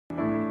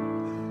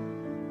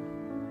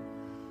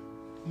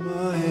My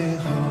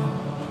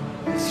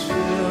heart is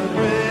filled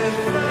with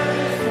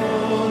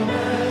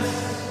thankfulness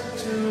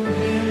to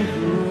Him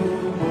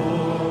who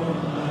bore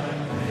my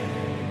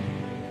pain,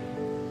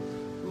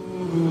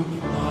 who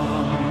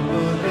plumbed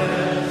the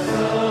depths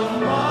of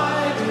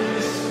my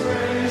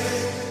disgrace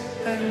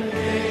and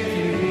gave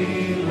me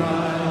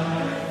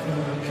life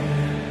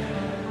again,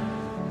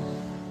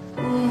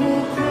 who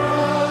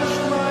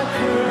crushed my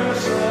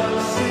curse of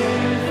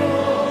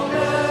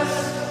sinfulness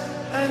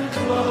and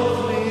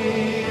clothed me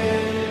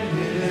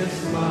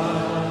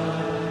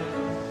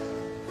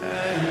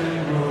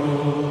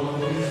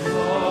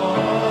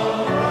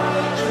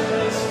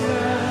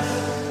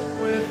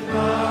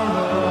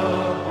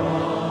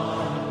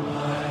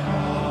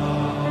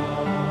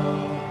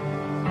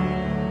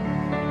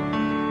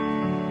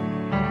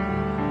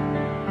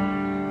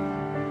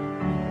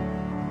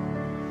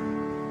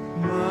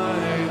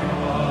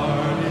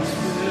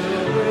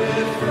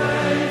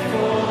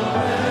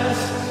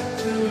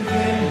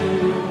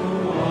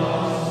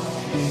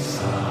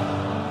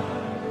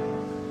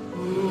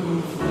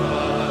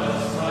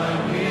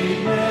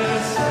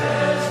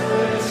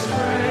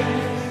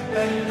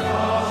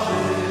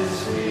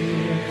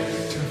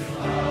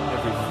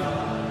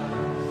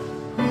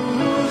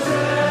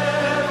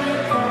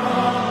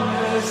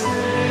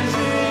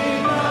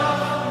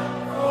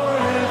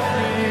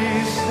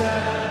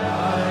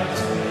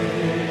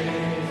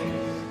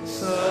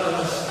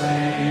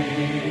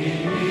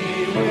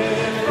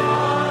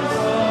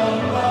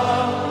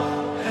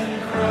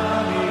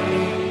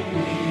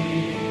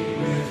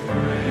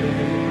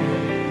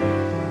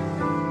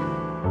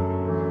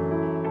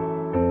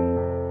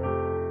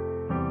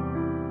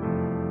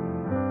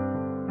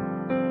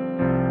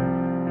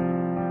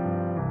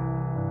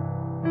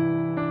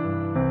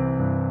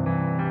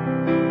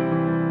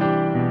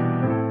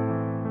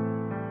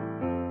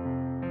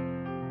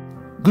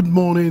Good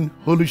morning,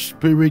 Holy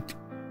Spirit,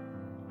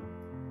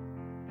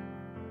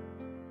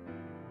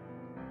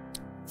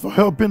 for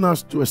helping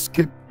us to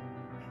escape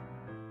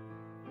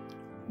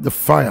the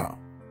fire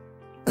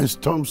and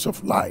storms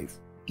of life.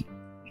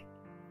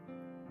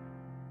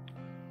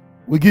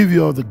 We give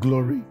you all the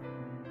glory.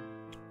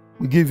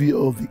 We give you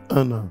all the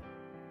honor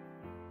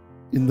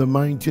in the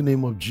mighty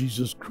name of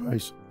Jesus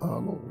Christ our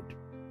Lord.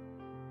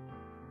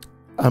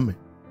 Amen.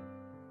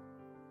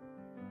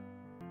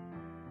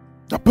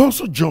 The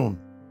Apostle John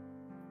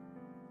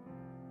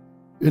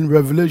in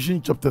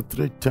Revelation chapter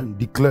 3:10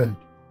 declared,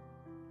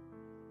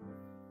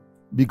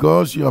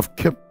 because you have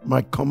kept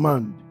my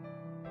command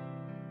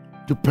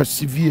to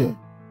persevere,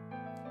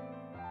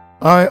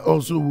 I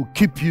also will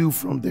keep you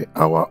from the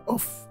hour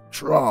of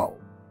trial,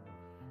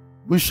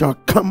 which shall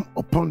come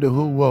upon the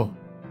whole world.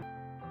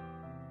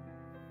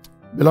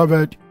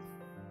 Beloved,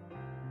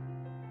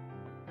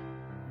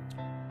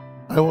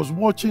 I was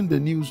watching the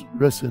news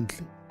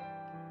recently,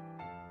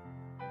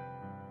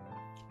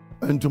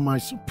 and to my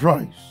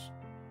surprise,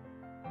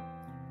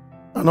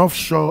 an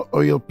offshore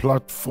oil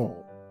platform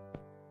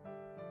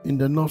in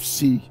the North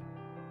Sea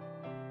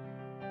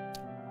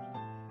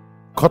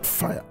caught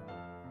fire.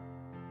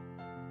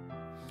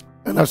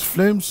 And as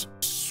flames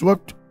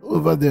swept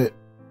over the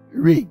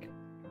rig,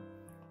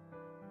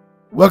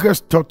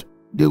 workers thought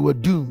they were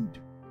doomed.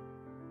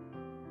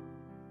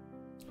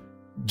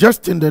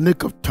 Just in the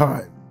nick of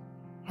time,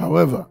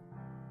 however,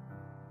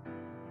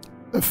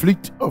 a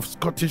fleet of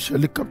Scottish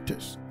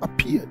helicopters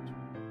appeared,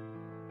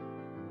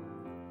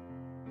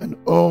 and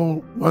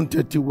all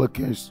 130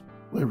 workers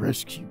were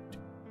rescued.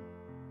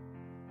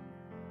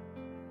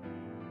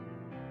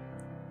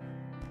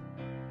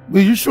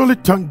 We usually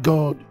thank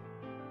God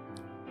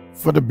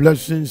for the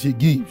blessings He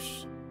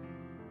gives,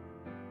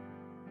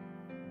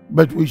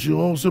 but we should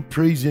also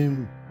praise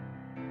Him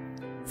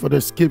for the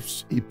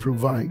escapes He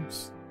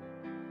provides.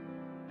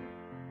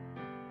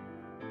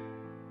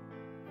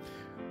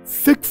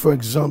 Take, for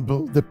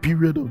example, the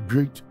period of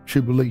great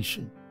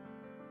tribulation.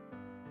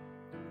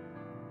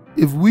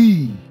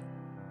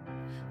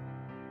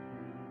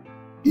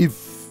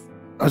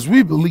 As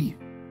we believe,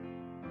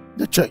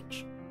 the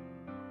church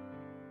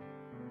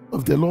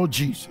of the Lord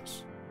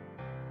Jesus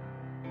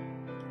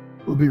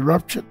will be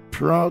raptured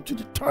prior to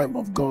the time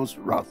of God's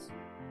wrath,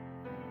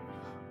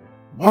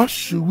 why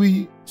should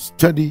we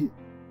study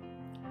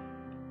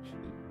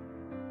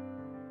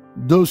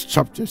those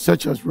chapters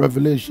such as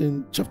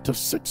Revelation chapter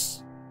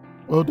 6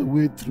 all the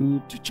way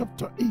through to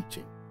chapter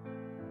 18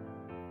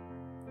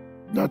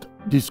 that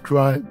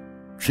describe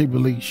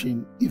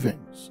tribulation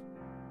events?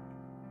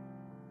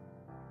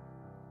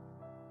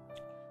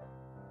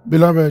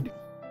 Beloved,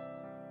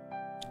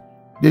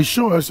 they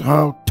show us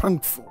how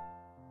thankful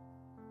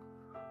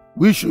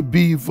we should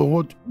be for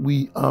what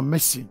we are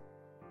missing.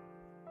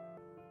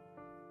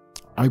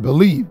 I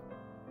believe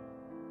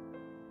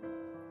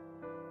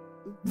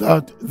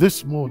that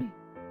this morning,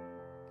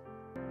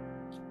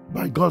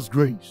 by God's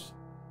grace,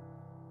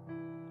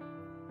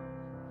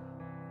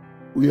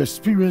 we are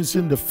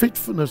experiencing the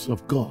faithfulness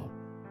of God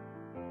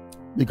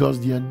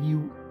because they are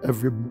new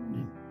every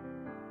morning.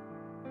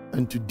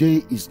 And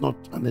today is not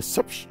an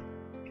exception.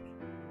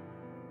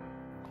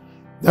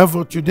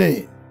 Therefore,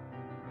 today,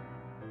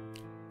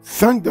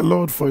 Thank the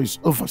Lord for his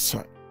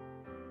oversight.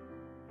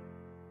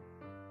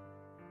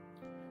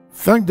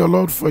 Thank the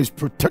Lord for his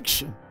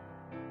protection.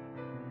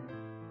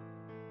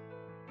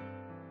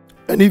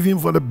 And even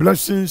for the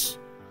blessings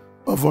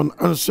of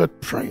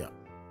unanswered prayer.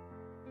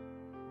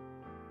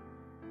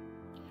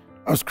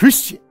 As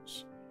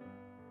Christians,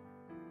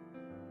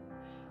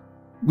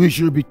 we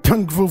should be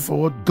thankful for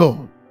what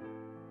God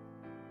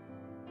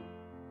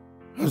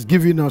has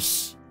given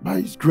us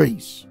by his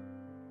grace,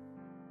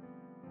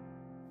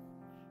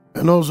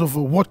 and also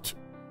for what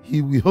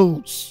he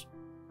withholds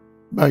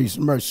by his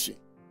mercy.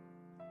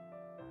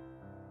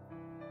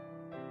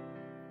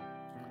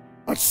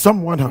 As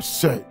someone has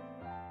said,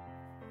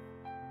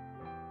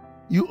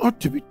 you ought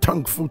to be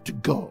thankful to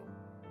God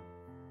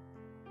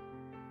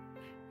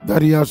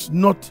that he has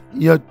not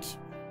yet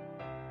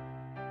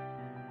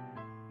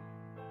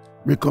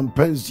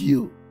recompensed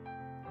you,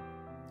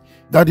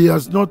 that he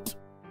has not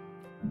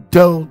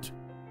dealt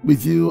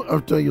with you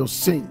after your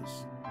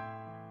sins,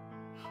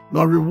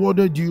 nor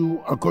rewarded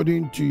you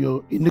according to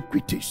your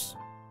iniquities.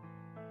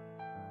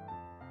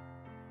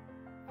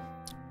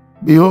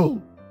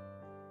 Behold,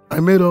 I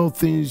made all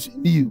things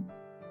new,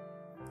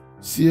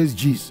 says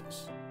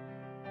Jesus.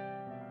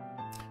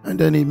 And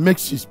then he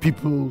makes his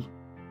people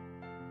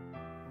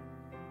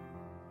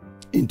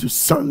into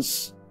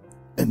sons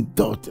and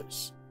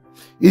daughters.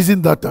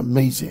 Isn't that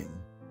amazing?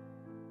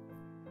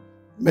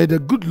 May the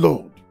good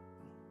Lord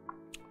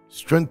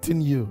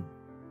strengthen you,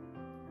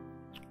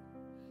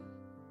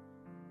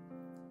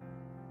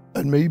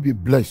 and may you be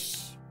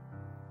blessed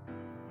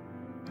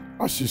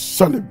as you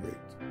celebrate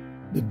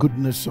the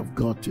goodness of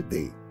God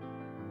today.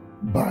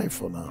 Bye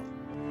for now.